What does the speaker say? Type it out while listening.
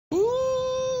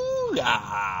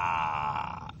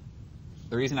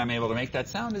The reason I'm able to make that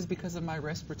sound is because of my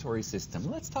respiratory system.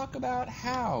 Let's talk about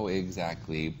how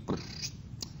exactly.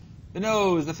 The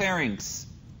nose, the pharynx.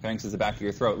 Pharynx is the back of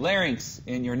your throat. Larynx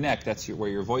in your neck, that's where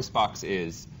your voice box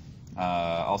is.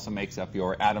 Also makes up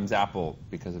your Adam's apple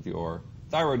because of your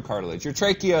thyroid cartilage. Your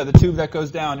trachea, the tube that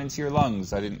goes down into your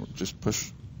lungs. I didn't just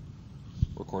push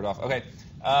record off. Okay.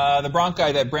 The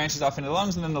bronchi that branches off into the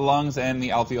lungs, and then the lungs and the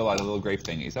alveoli, the little grape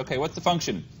thingies. Okay, what's the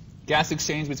function? Gas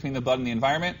exchange between the blood and the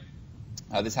environment.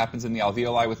 This happens in the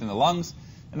alveoli within the lungs,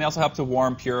 and they also help to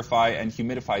warm, purify, and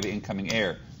humidify the incoming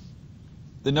air.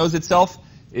 The nose itself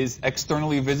is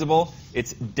externally visible.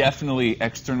 It's definitely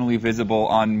externally visible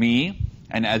on me,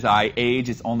 and as I age,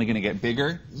 it's only going to get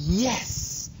bigger.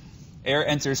 Yes! Air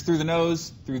enters through the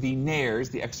nose, through the nares,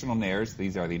 the external nares.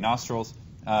 These are the nostrils.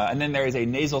 And then there is a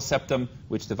nasal septum,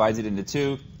 which divides it into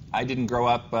two. I didn't grow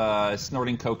up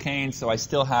snorting cocaine, so I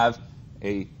still have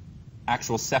a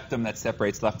actual septum that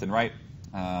separates left and right,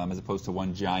 as opposed to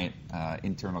one giant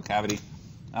internal cavity.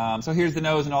 So here's the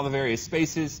nose and all the various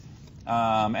spaces,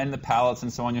 and the palates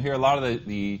and so on. You'll hear a lot of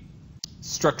the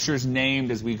structures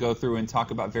named as we go through and talk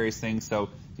about various things, so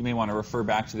you may want to refer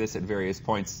back to this at various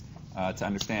points to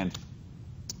understand.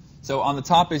 So on the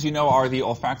top, as you know, are the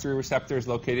olfactory receptors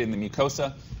located in the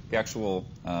mucosa, the actual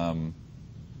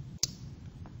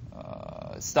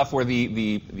stuff where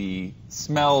the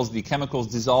smells, the chemicals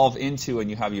dissolve into,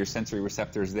 and you have your sensory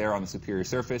receptors there on the superior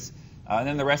surface. And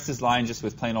then the rest is lined just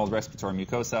with plain old respiratory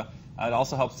mucosa. It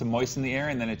also helps to moisten the air,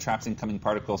 and then it traps incoming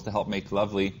particles to help make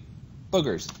lovely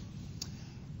boogers.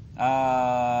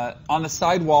 On the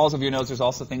side walls of your nose, there's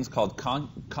also things called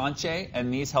conchae,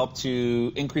 and these help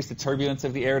to increase the turbulence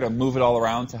of the air, to move it all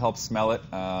around, to help smell it,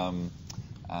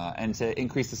 and to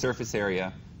increase the surface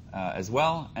area as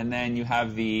well. And then you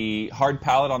have the hard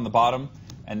palate on the bottom,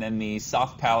 and then the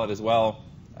soft palate as well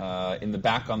in the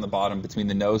back on the bottom between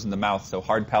the nose and the mouth. So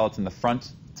hard palate's in the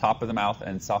front, top of the mouth,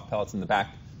 and soft palate's in the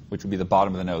back, which would be the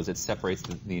bottom of the nose. It separates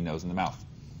the nose and the mouth.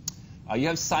 You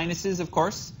have sinuses, of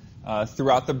course.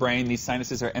 Throughout the brain, these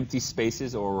sinuses are empty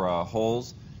spaces or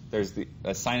holes. There's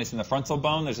a sinus in the frontal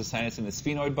bone, there's a sinus in the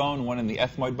sphenoid bone, one in the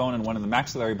ethmoid bone, and one in the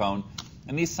maxillary bone.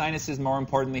 And these sinuses, more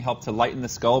importantly, help to lighten the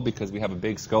skull, because we have a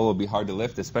big skull. It will be hard to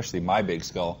lift, especially my big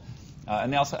skull.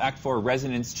 And they also act for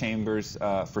resonance chambers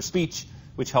for speech,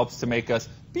 which helps to make us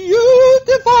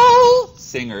beautiful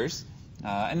singers.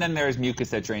 And then there's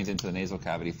mucus that drains into the nasal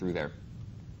cavity through there.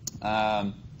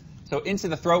 So into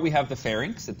the throat, we have the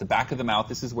pharynx at the back of the mouth.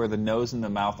 This is where the nose and the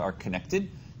mouth are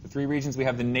connected. The three regions, we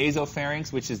have the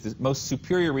nasopharynx, which is the most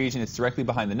superior region. It's directly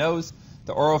behind the nose.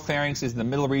 The oropharynx is the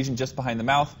middle region just behind the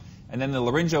mouth. And then the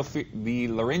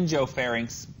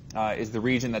laryngopharynx is the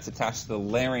region that's attached to the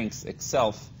larynx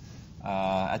itself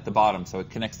at the bottom. So it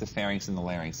connects the pharynx and the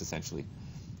larynx, essentially.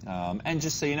 And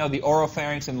just so you know, the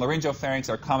oropharynx and laryngopharynx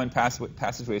are common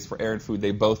passageways for air and food.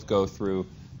 They both go through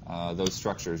those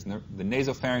structures. And the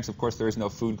nasopharynx, of course, there is no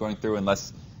food going through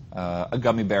unless a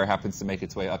gummy bear happens to make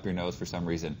its way up your nose for some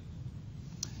reason.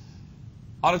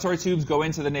 Auditory tubes go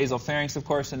into the nasal pharynx, of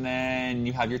course, and then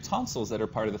you have your tonsils that are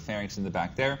part of the pharynx in the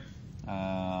back there.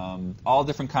 All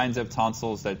different kinds of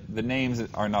tonsils. That the names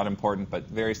are not important, but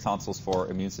various tonsils for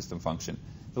immune system function.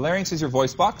 The larynx is your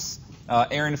voice box.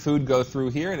 Air and food go through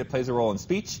here, and it plays a role in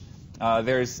speech.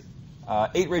 There's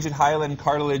 8 rigid hyaline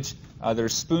cartilage.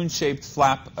 There's spoon-shaped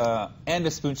flap and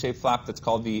a spoon-shaped flap that's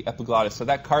called the epiglottis. So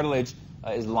that cartilage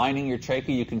is lining your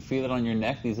trachea. You can feel it on your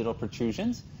neck, these little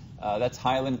protrusions. That's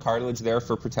hyaline cartilage there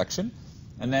for protection.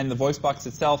 And then the voice box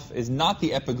itself is not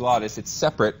the epiglottis. It's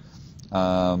separate.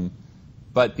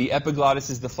 But the epiglottis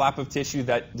is the flap of tissue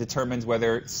that determines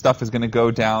whether stuff is going to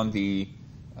go down the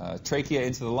trachea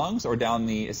into the lungs or down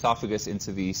the esophagus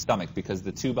into the stomach, because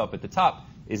the tube up at the top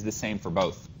is the same for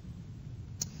both.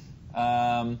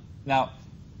 Now,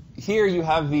 here you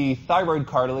have the thyroid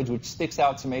cartilage, which sticks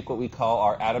out to make what we call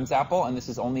our Adam's apple, and this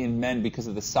is only in men because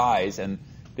of the size. And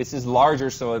this is larger,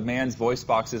 so a man's voice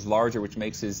box is larger, which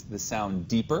makes the sound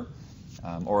deeper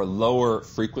or a lower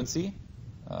frequency.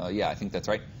 Yeah, I think that's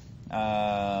right.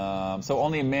 So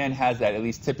only a man has that. At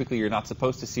least typically you're not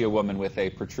supposed to see a woman with a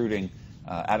protruding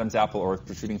Adam's apple or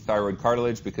protruding thyroid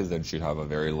cartilage, because then she'd have a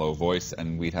very low voice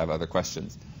and we'd have other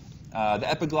questions. The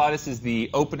epiglottis is the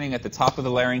opening at the top of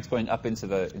the larynx going up into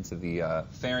the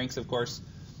pharynx, of course.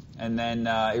 And then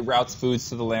it routes foods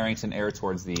to the larynx and air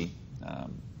towards the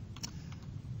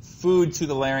food to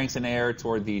the larynx and air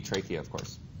toward the trachea, of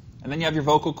course. And then you have your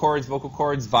vocal cords. Vocal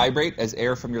cords vibrate as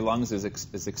air from your lungs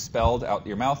is expelled out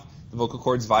your mouth. The vocal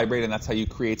cords vibrate, and that's how you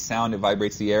create sound. It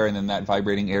vibrates the air, and then that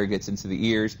vibrating air gets into the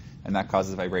ears, and that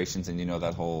causes vibrations, and you know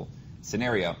that whole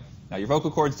scenario. Now, your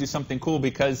vocal cords do something cool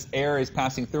because air is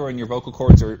passing through and your vocal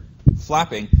cords are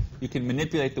flapping. You can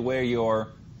manipulate the way your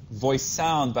voice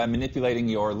sounds by manipulating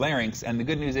your larynx. And the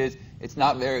good news is it's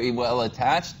not very well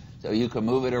attached, so you can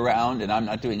move it around. And I'm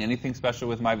not doing anything special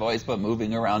with my voice but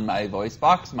moving around my voice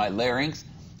box, my larynx.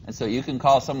 And so you can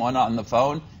call someone on the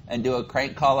phone and do a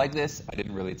crank call like this. I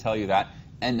didn't really tell you that.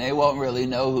 And they won't really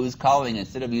know who's calling.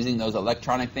 Instead of using those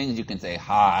electronic things, you can say,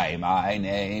 "Hi, my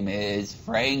name is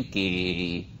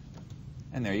Frankie."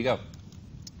 And there you go.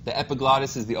 The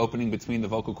epiglottis is the opening between the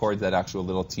vocal cords, that actual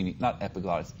little teeny, not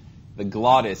epiglottis. The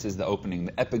glottis is the opening.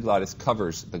 The epiglottis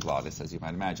covers the glottis, as you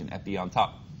might imagine, epi on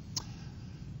top.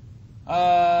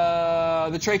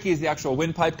 The trachea is the actual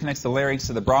windpipe, connects the larynx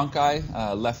to the bronchi,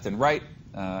 left and right.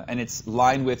 And it's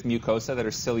lined with mucosa that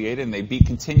are ciliated, and they beat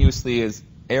continuously as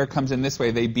air comes in this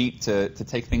way. They beat to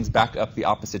take things back up the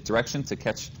opposite direction to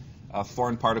catch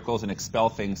foreign particles and expel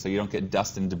things so you don't get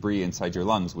dust and debris inside your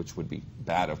lungs, which would be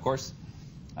bad, of course.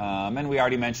 And we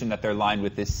already mentioned that they're lined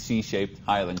with this C-shaped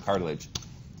hyaline cartilage.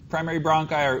 Primary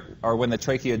bronchi are when the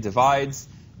trachea divides,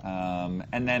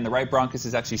 and then the right bronchus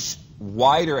is actually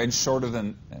wider and shorter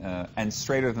than and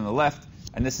straighter than the left,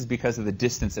 and this is because of the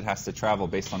distance it has to travel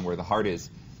based on where the heart is.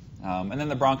 And then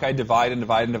the bronchi divide and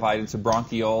divide and divide into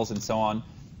bronchioles and so on,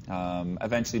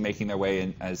 eventually making their way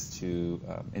into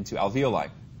alveoli.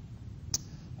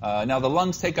 Now the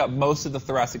lungs take up most of the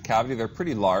thoracic cavity. They're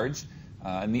pretty large.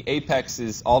 And the apex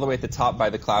is all the way at the top by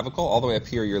the clavicle. All the way up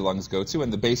here your lungs go to,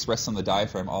 and the base rests on the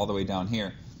diaphragm all the way down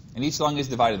here. And each lung is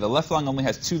divided. The left lung only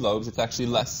has 2 lobes. It's actually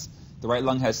less. The right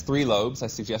lung has 3 lobes. I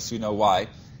suggest you know why.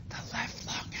 The left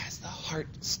lung has the heart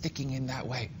sticking in that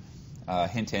way.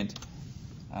 Hint, hint.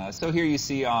 So here you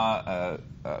see a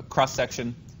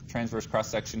cross-section, transverse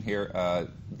cross-section here.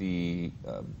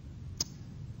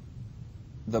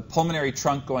 The pulmonary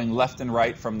trunk going left and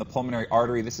right from the pulmonary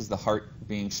artery. This is the heart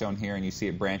being shown here, and you see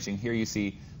it branching. Here you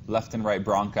see left and right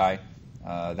bronchi,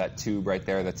 that tube right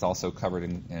there that's also covered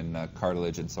in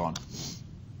cartilage and so on.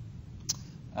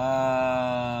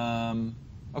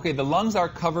 Okay, the lungs are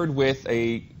covered with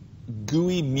a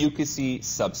gooey, mucousy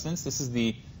substance. This is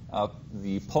the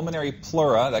pulmonary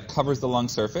pleura that covers the lung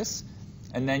surface.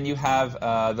 And then you have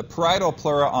the parietal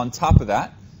pleura on top of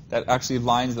that actually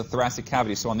lines the thoracic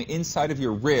cavity. So on the inside of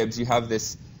your ribs, you have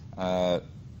this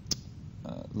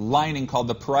lining called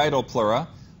the parietal pleura.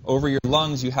 Over your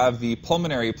lungs, you have the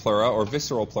pulmonary pleura or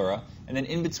visceral pleura. And then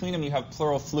in between them, you have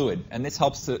pleural fluid. And this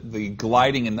helps the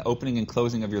gliding and the opening and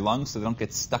closing of your lungs so they don't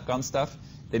get stuck on stuff.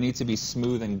 They need to be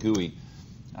smooth and gooey.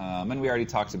 And we already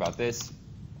talked about this.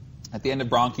 At the end of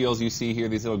bronchioles, you see here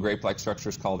these little grape-like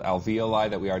structures called alveoli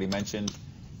that we already mentioned.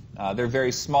 They're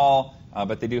very small,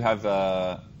 but they do have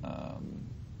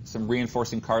some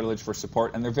reinforcing cartilage for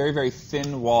support, and they're very, very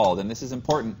thin-walled. And this is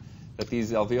important that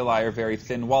these alveoli are very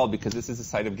thin-walled because this is a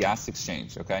site of gas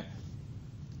exchange. Okay,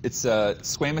 it's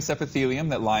squamous epithelium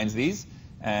that lines these,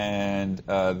 and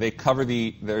they cover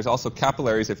the. There's also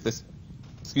capillaries. If this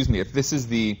is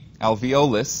the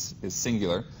alveolus, is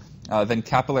singular, then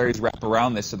capillaries wrap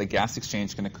around this so the gas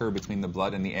exchange can occur between the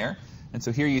blood and the air. And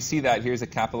so here you see that. Here's a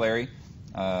capillary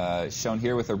shown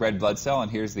here with a red blood cell,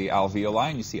 and here's the alveoli,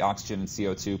 and you see oxygen and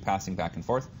CO2 passing back and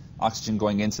forth. Oxygen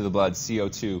going into the blood,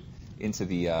 CO2 into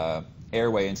the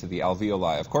airway, into the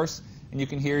alveoli, of course. And you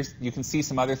can see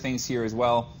some other things here as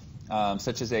well,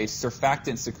 such as a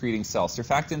surfactant secreting cell.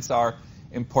 Surfactants are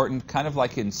important, kind of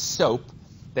like in soap.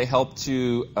 They help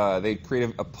to, they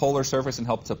create a polar surface and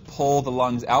help to pull the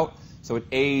lungs out, so it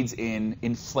aids in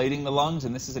inflating the lungs,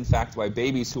 and this is in fact why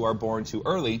babies who are born too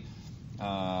early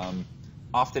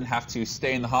often have to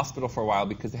stay in the hospital for a while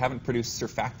because they haven't produced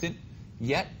surfactant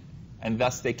yet, and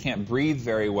thus they can't breathe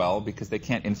very well because they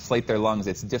can't inflate their lungs.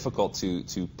 It's difficult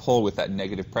to pull with that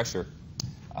negative pressure.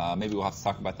 Maybe we'll have to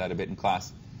talk about that a bit in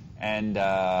class. And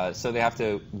so they have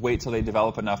to wait till they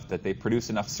develop enough that they produce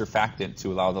enough surfactant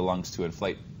to allow the lungs to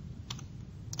inflate.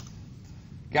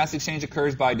 Gas exchange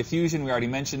occurs by diffusion. We already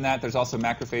mentioned that. There's also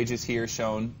macrophages here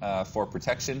shown for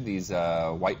protection. These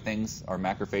white things are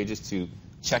macrophages to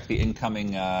check the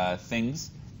incoming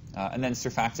things. And then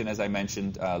surfactant, as I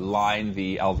mentioned, line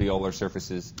the alveolar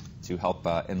surfaces to help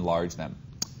enlarge them,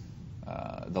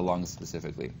 the lungs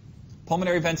specifically.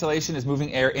 Pulmonary ventilation is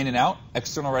moving air in and out.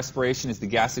 External respiration is the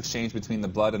gas exchange between the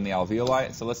blood and the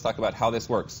alveoli. So let's talk about how this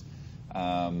works.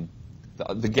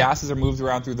 The gases are moved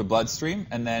around through the bloodstream,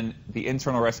 and then the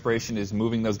internal respiration is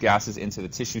moving those gases into the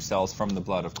tissue cells from the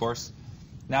blood, of course.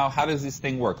 Now, how does this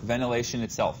thing work? Ventilation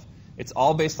itself. It's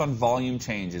all based on volume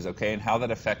changes, okay, and how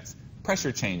that affects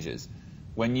pressure changes.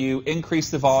 When you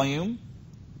increase the volume,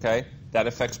 okay, that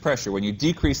affects pressure. When you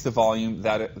decrease the volume,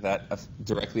 that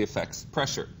directly affects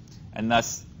pressure. And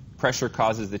thus, pressure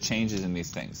causes the changes in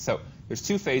these things. So there's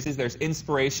two phases. There's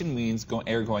inspiration, means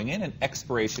air going in, and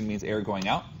expiration means air going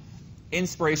out.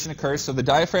 Inspiration occurs, so the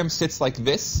diaphragm sits like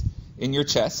this in your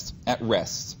chest at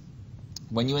rest.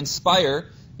 When you inspire,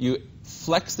 you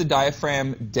flex the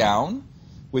diaphragm down,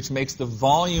 which makes the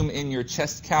volume in your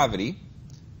chest cavity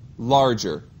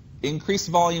larger. Increased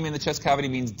volume in the chest cavity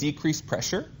means decreased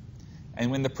pressure.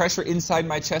 And when the pressure inside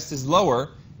my chest is lower,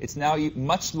 it's now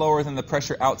much lower than the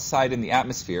pressure outside in the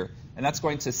atmosphere. And that's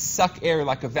going to suck air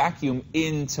like a vacuum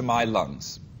into my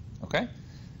lungs. Okay?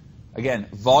 Again,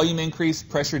 volume increase,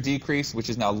 pressure decrease, which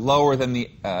is now lower than the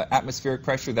atmospheric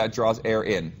pressure, that draws air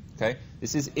in. Okay?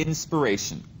 This is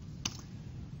inspiration.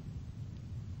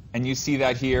 And you see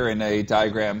that here in a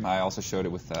diagram. I also showed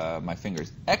it with my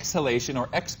fingers. Exhalation or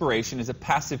expiration is a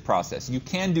passive process. You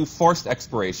can do forced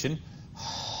expiration,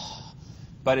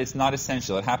 but it's not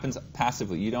essential. It happens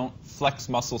passively. You don't flex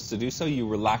muscles to do so. You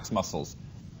relax muscles.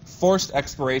 Forced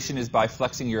expiration is by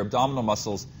flexing your abdominal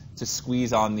muscles to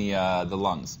squeeze on the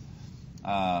lungs.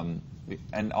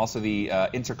 And also the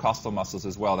intercostal muscles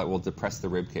as well that will depress the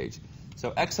rib cage.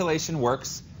 So exhalation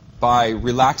works by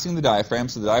relaxing the diaphragm,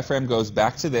 so the diaphragm goes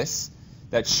back to this.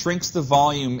 That shrinks the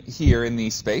volume here in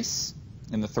the space,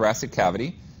 in the thoracic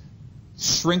cavity.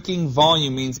 Shrinking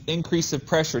volume means increase of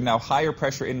pressure, now higher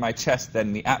pressure in my chest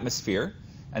than the atmosphere,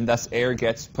 and thus air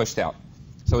gets pushed out.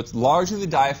 So it's largely the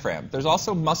diaphragm. There's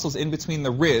also muscles in between the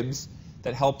ribs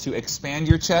that help to expand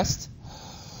your chest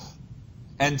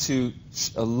and to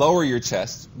lower your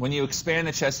chest. When you expand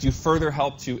the chest, you further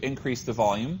help to increase the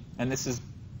volume, and this is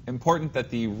important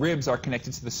that the ribs are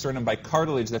connected to the sternum by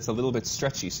cartilage that's a little bit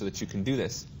stretchy so that you can do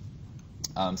this.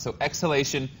 So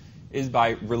exhalation is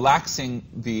by relaxing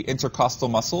the intercostal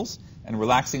muscles and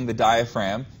relaxing the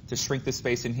diaphragm to shrink the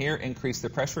space in here, increase the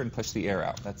pressure, and push the air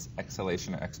out. That's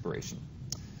exhalation or expiration.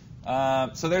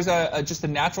 So there's just a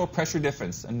natural pressure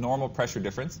difference, a normal pressure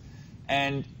difference.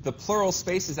 And the pleural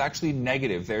space is actually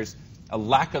negative. There's a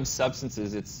lack of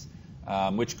substances.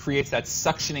 Which creates that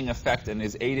suctioning effect and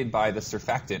is aided by the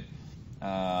surfactant.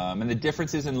 And the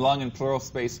differences in lung and pleural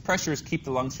space pressures keep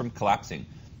the lungs from collapsing.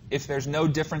 If there's no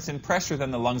difference in pressure,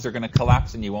 then the lungs are going to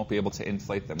collapse and you won't be able to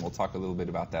inflate them. We'll talk a little bit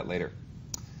about that later.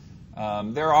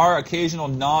 There are occasional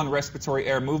non-respiratory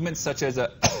air movements, such as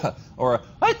a or a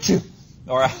achoo,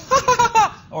 or a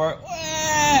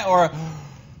or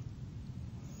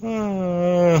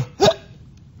a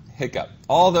hiccup.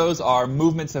 All those are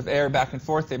movements of air back and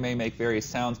forth. They may make various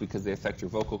sounds because they affect your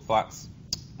vocal flaps.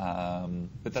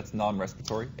 But that's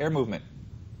non-respiratory air movement.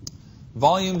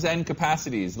 Volumes and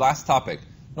capacities. Last topic.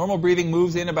 Normal breathing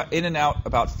moves in and out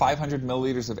about 500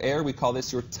 milliliters of air. We call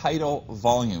this your tidal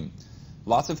volume.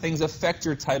 Lots of things affect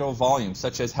your tidal volume,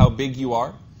 such as how big you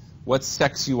are, what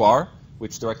sex you are,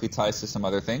 which directly ties to some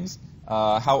other things,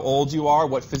 how old you are,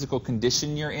 what physical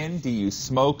condition you're in, do you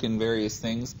smoke, and various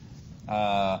things.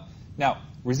 Now,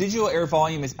 residual air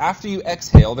volume is after you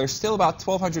exhale, there's still about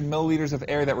 1,200 milliliters of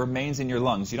air that remains in your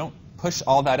lungs. You don't push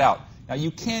all that out. Now, you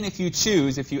can, if you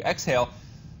choose, if you exhale,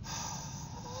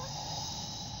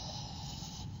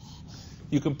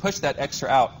 you can push that extra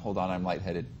out. Hold on, I'm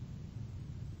lightheaded.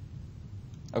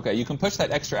 Okay, you can push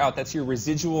that extra out. That's your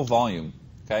residual volume.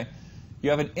 Okay? You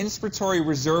have an inspiratory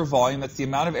reserve volume. That's the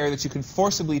amount of air that you can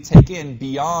forcibly take in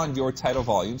beyond your tidal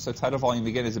volume. So tidal volume,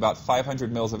 again, is about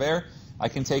 500 mils of air. I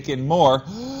can take in more.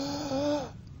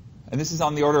 And this is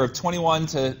on the order of 21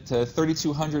 to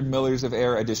 3,200 milliliters of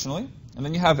air additionally. And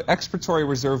then you have expiratory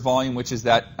reserve volume, which is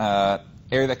that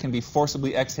air that can be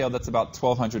forcibly exhaled. That's about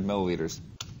 1,200 milliliters.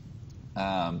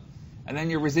 And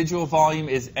then your residual volume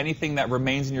is anything that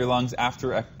remains in your lungs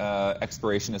after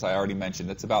expiration, as I already mentioned.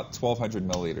 That's about 1,200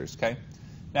 milliliters. Okay?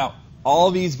 Now,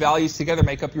 all these values together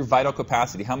make up your vital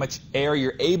capacity, how much air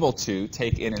you're able to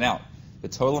take in and out, the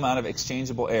total amount of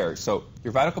exchangeable air. So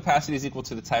your vital capacity is equal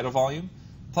to the tidal volume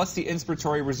plus the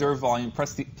inspiratory reserve volume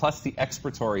plus the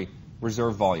expiratory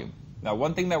reserve volume. Now,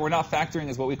 one thing that we're not factoring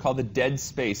is what we call the dead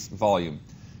space volume.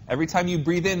 Every time you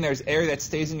breathe in, there's air that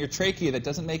stays in your trachea that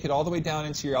doesn't make it all the way down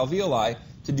into your alveoli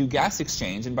to do gas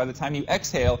exchange, and by the time you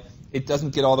exhale, it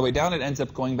doesn't get all the way down, it ends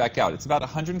up going back out. It's about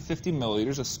 150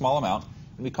 milliliters, a small amount,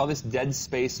 and we call this dead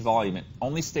space volume. It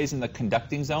only stays in the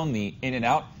conducting zone, the in and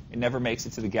out. It never makes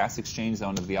it to the gas exchange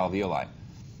zone of the alveoli.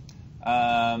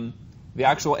 The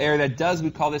actual air that does,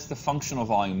 we call this the functional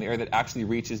volume, the air that actually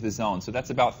reaches the zone. So that's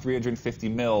about 350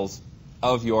 mils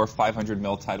of your 500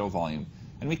 mil tidal volume.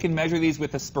 And we can measure these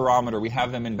with a spirometer. We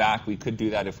have them in back. We could do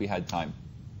that if we had time.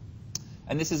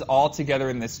 And this is all together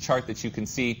in this chart that you can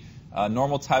see.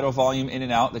 Normal tidal volume in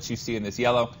and out that you see in this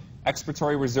yellow.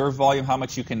 Expiratory reserve volume, how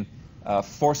much you can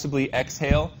forcibly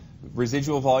exhale.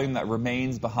 residual volume that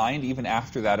remains behind even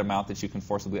after that amount that you can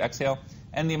forcibly exhale,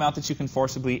 and the amount that you can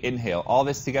forcibly inhale. All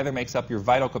this together makes up your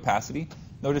vital capacity.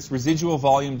 Notice residual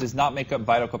volume does not make up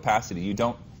vital capacity. You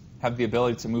don't have the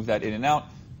ability to move that in and out,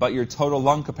 but your total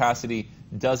lung capacity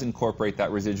does incorporate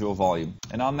that residual volume.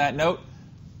 And on that note,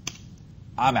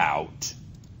 I'm out.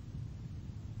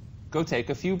 Go take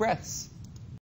a few breaths.